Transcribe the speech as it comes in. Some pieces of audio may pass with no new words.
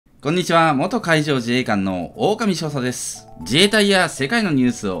こんにちは、元海上自衛官の狼少佐です。自衛隊や世界のニュ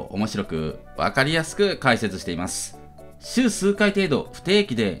ースを面白く、わかりやすく解説しています。週数回程度、不定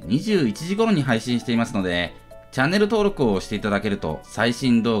期で21時頃に配信していますので、チャンネル登録をしていただけると最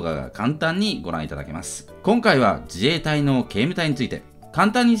新動画が簡単にご覧いただけます。今回は自衛隊の警務隊について、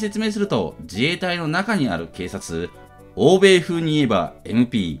簡単に説明すると、自衛隊の中にある警察、欧米風に言えば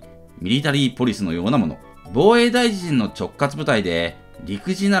MP、ミリタリーポリスのようなもの、防衛大臣の直轄部隊で、陸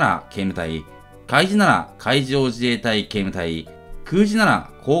自なら警務隊、海自なら海上自衛隊警務隊、空自なら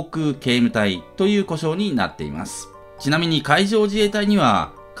航空警務隊という呼称になっています。ちなみに海上自衛隊に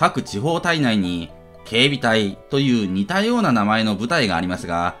は各地方隊内に警備隊という似たような名前の部隊があります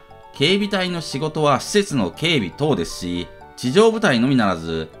が、警備隊の仕事は施設の警備等ですし、地上部隊のみなら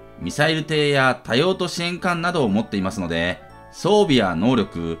ず、ミサイル艇や多用途支援艦などを持っていますので、装備や能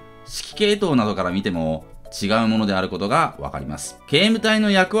力、指揮系統などから見ても違うものであることがわかります。警務隊の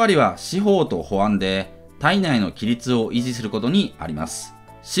役割は司法と保安で、隊内の規律を維持することにあります。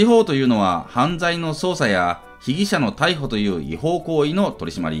司法というのは犯罪の捜査や被疑者の逮捕という違法行為の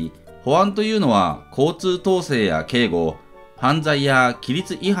取り締まり、保安というのは交通統制や警護、犯罪や規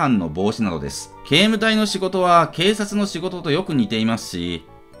律違反の防止などです。警務隊の仕事は警察の仕事とよく似ていますし、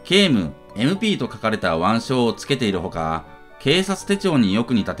警務、MP と書かれた腕章をつけているほか、警察手帳によ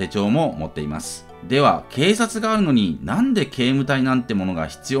く似た手帳も持っています。では、警察があるのになんで警務隊なんてものが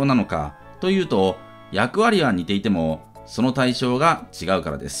必要なのかというと、役割は似ていても、その対象が違う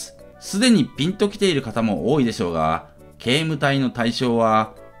からです。すでにピンときている方も多いでしょうが、警務隊の対象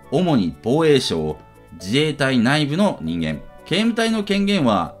は、主に防衛省、自衛隊内部の人間。警務隊の権限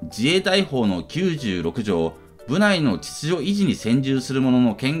は自衛隊法の96条、部内の秩序維持に専従する者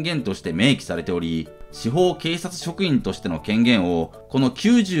の権限として明記されており、司法警察職員としての権限をこの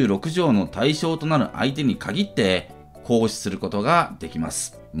96条の対象となる相手に限って行使することができま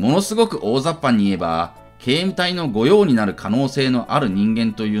す。ものすごく大雑把に言えば、警務隊の御用になる可能性のある人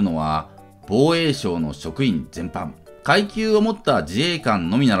間というのは、防衛省の職員全般、階級を持った自衛官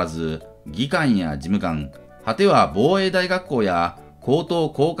のみならず、技官や事務官、果ては防衛大学校や高等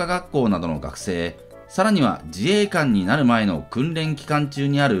工科学校などの学生、さらには自衛官になる前の訓練期間中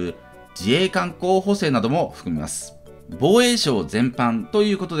にある自衛官候補生なども含みます。防衛省全般と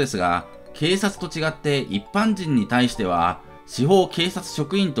いうことですが、警察と違って一般人に対しては、司法警察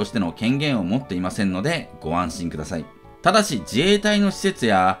職員としての権限を持っていませんのでご安心ください。ただし自衛隊の施設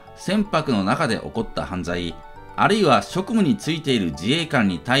や船舶の中で起こった犯罪、あるいは職務についている自衛官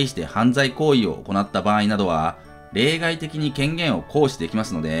に対して犯罪行為を行った場合などは、例外的に権限を行使できま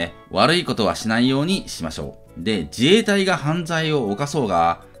すので、悪いことはしないようにしましょう。で、自衛隊が犯罪を犯そう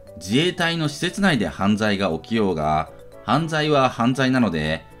が、自衛隊の施設内で犯罪が起きようが、犯罪は犯罪なの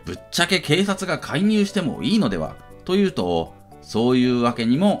で、ぶっちゃけ警察が介入してもいいのではというと、そういうわけ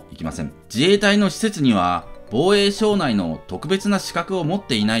にもいきません。自衛隊の施設には、防衛省内の特別な資格を持っ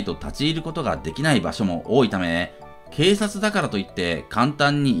ていないと立ち入ることができない場所も多いため、警察だからといって簡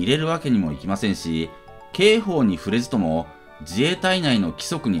単に入れるわけにもいきませんし、刑法に触れずとも自衛隊内の規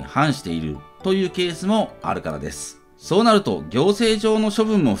則に反しているというケースもあるからです。そうなると行政上の処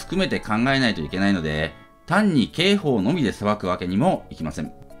分も含めて考えないといけないので、単に刑法のみで裁くわけにもいきませ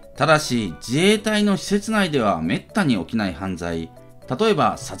ん。ただし、自衛隊の施設内では滅多に起きない犯罪、例え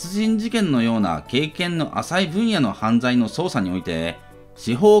ば殺人事件のような経験の浅い分野の犯罪の捜査において、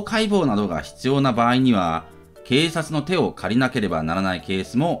司法解剖などが必要な場合には、警察の手を借りなければならないケー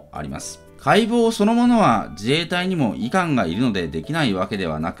スもあります。解剖そのものは自衛隊にも医官がいるのでできないわけで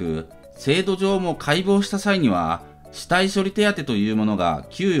はなく、制度上も解剖した際には、死体処理手当というものが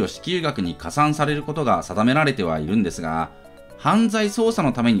給与支給額に加算されることが定められてはいるんですが、犯罪捜査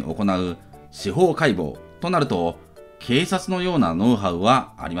のために行う司法解剖となると、警察のようなノウハウ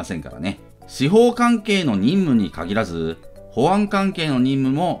はありませんからね。司法関係の任務に限らず、保安関係の任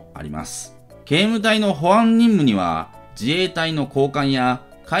務もあります。警務隊の保安任務には、自衛隊の高官や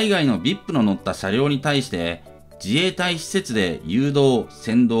海外の VIP の乗った車両に対して自衛隊施設で誘導、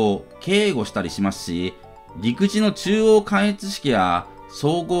先導、警護したりしますし、陸自の中央観閲式や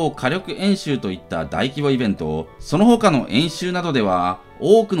総合火力演習といった大規模イベント、その他の演習などでは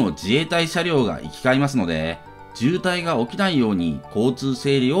多くの自衛隊車両が行き交いますので、渋滞が起きないように交通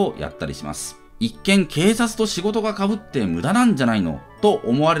整理をやったりします。一見警察と仕事が被って無駄なんじゃないのと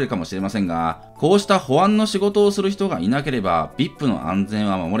思われるかもしれませんが、こうした保安の仕事をする人がいなければ VIP の安全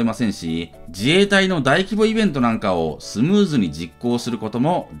は守れませんし、自衛隊の大規模イベントなんかをスムーズに実行すること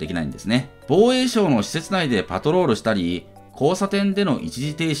もできないんですね。防衛省の施設内でパトロールしたり、交差点での一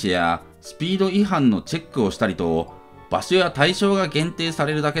時停止やスピード違反のチェックをしたりと、場所や対象が限定さ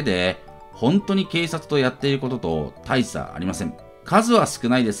れるだけで、本当に警察とやっていることと大差ありません。数は少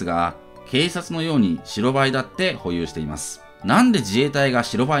ないですが、警察のように白バイだって保有しています。なんで自衛隊が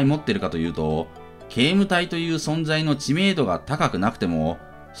白バイ持ってるかというと、警務隊という存在の知名度が高くなくても、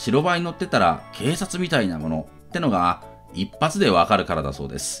白バイ乗ってたら警察みたいなものってのが一発でわかるからだそう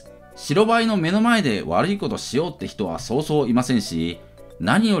です。白バイの目の前で悪いことしようって人はそうそういませんし、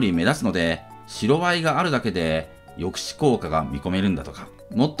何より目立つので、白バイがあるだけで抑止効果が見込めるんだとか。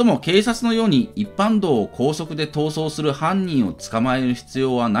もっとも警察のように一般道を高速で逃走する犯人を捕まえる必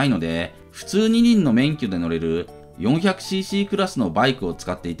要はないので、普通二輪の免許で乗れる 400cc クラスのバイクを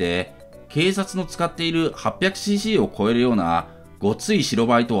使っていて、警察の使っている 800cc を超えるようなごつい白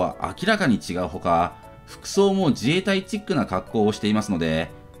バイとは明らかに違うほか、服装も自衛隊チックな格好をしていますので、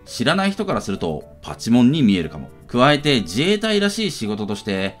知らない人からするとパチモンに見えるかも。加えて自衛隊らしい仕事とし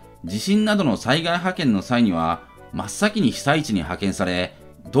て、地震などの災害派遣の際には真っ先に被災地に派遣され、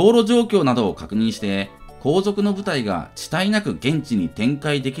道路状況などを確認して、後続の部隊が遅滞なく現地に展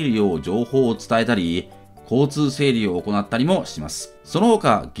開できるよう情報を伝えたり、交通整理を行ったりもします。その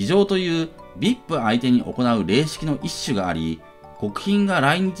他、儀仗という VIP 相手に行う礼式の一種があり、国賓が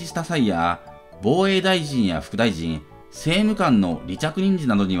来日した際や、防衛大臣や副大臣、政務官の離着任時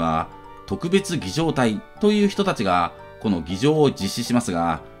などには、特別儀仗隊という人たちがこの儀仗を実施します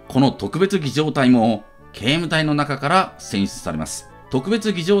が、この特別儀仗隊も警務隊の中から選出されます。特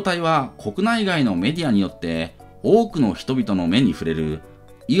別儀仗隊は国内外のメディアによって多くの人々の目に触れる、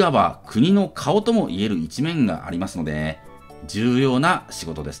いわば国の顔とも言える一面がありますので、重要な仕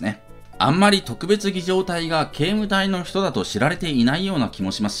事ですね。あんまり特別儀仗隊が警務隊の人だと知られていないような気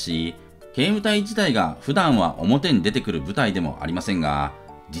もしますし、警務隊自体が普段は表に出てくる部隊でもありませんが、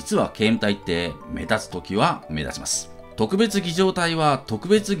実は警務隊って目立つ時は目立ちます。特別儀仗隊は特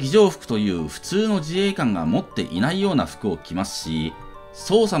別儀仗服という普通の自衛官が持っていないような服を着ますし、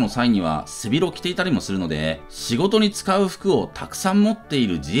捜査の際には背広着ていたりもするので、仕事に使う服をたくさん持ってい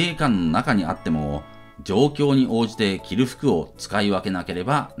る自衛官の中にあっても、状況に応じて着る服を使い分けなけれ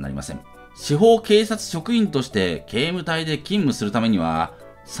ばなりません。司法警察職員として警務隊で勤務するためには、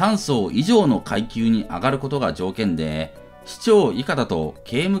3層以上の階級に上がることが条件で、士長以下だと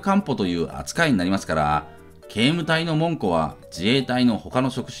警務官補という扱いになりますから、警務隊の門戸は自衛隊の他の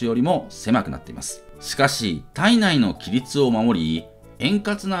職種よりも狭くなっています。しかし、隊内の規律を守り、円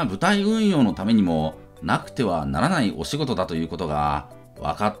滑な部隊運用のためにもなくてはならないお仕事だということが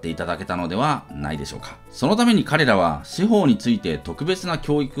分かっていただけたのではないでしょうか。そのために彼らは司法について特別な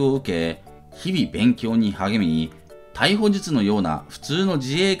教育を受け、日々勉強に励み、逮捕術のような普通の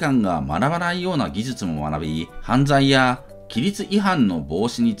自衛官が学ばないような技術も学び、犯罪や規律違反の防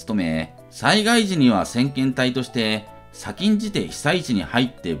止に努め、災害時には先遣隊として先んじて被災地に入っ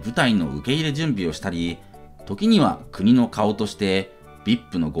て部隊の受け入れ準備をしたり、時には国の顔として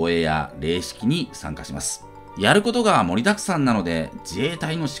VIP の護衛や礼式に参加します。やることが盛りだくさんなので自衛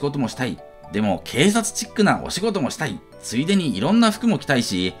隊の仕事もしたい。でも警察チックなお仕事もしたい。ついでにいろんな服も着たい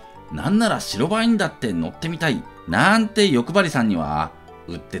し、なんなら白バイにだって乗ってみたい。なんて欲張りさんには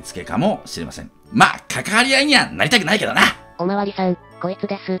うってつけかもしれません。まあ、関わり合いにはなりたくないけどな。おまわりさん、こいつ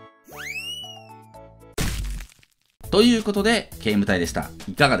です。ということで、警務隊でした。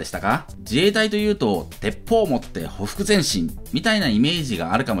いかがでしたか？自衛隊というと、鉄砲を持ってほふ前進みたいなイメージ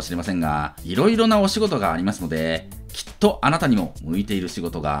があるかもしれませんが、いろいろなお仕事がありますので、きっとあなたにも向いている仕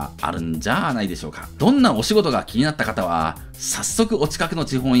事があるんじゃないでしょうか。どんなお仕事が気になった方は、早速お近くの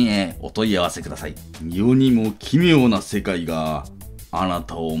地方医へお問い合わせください。世にも奇妙な世界があな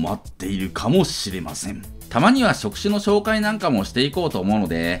たを待っているかもしれません。たまには職種の紹介なんかもしていこうと思うの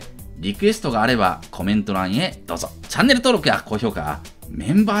で、リクエストがあればコメント欄へどうぞ。チャンネル登録や高評価、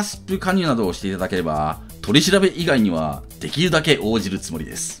メンバーシップ加入などをしていただければ、取り調べ以外にはできるだけ応じるつもり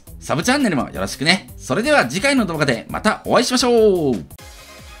です。サブチャンネルもよろしくね。それでは次回の動画でまたお会いしましょう。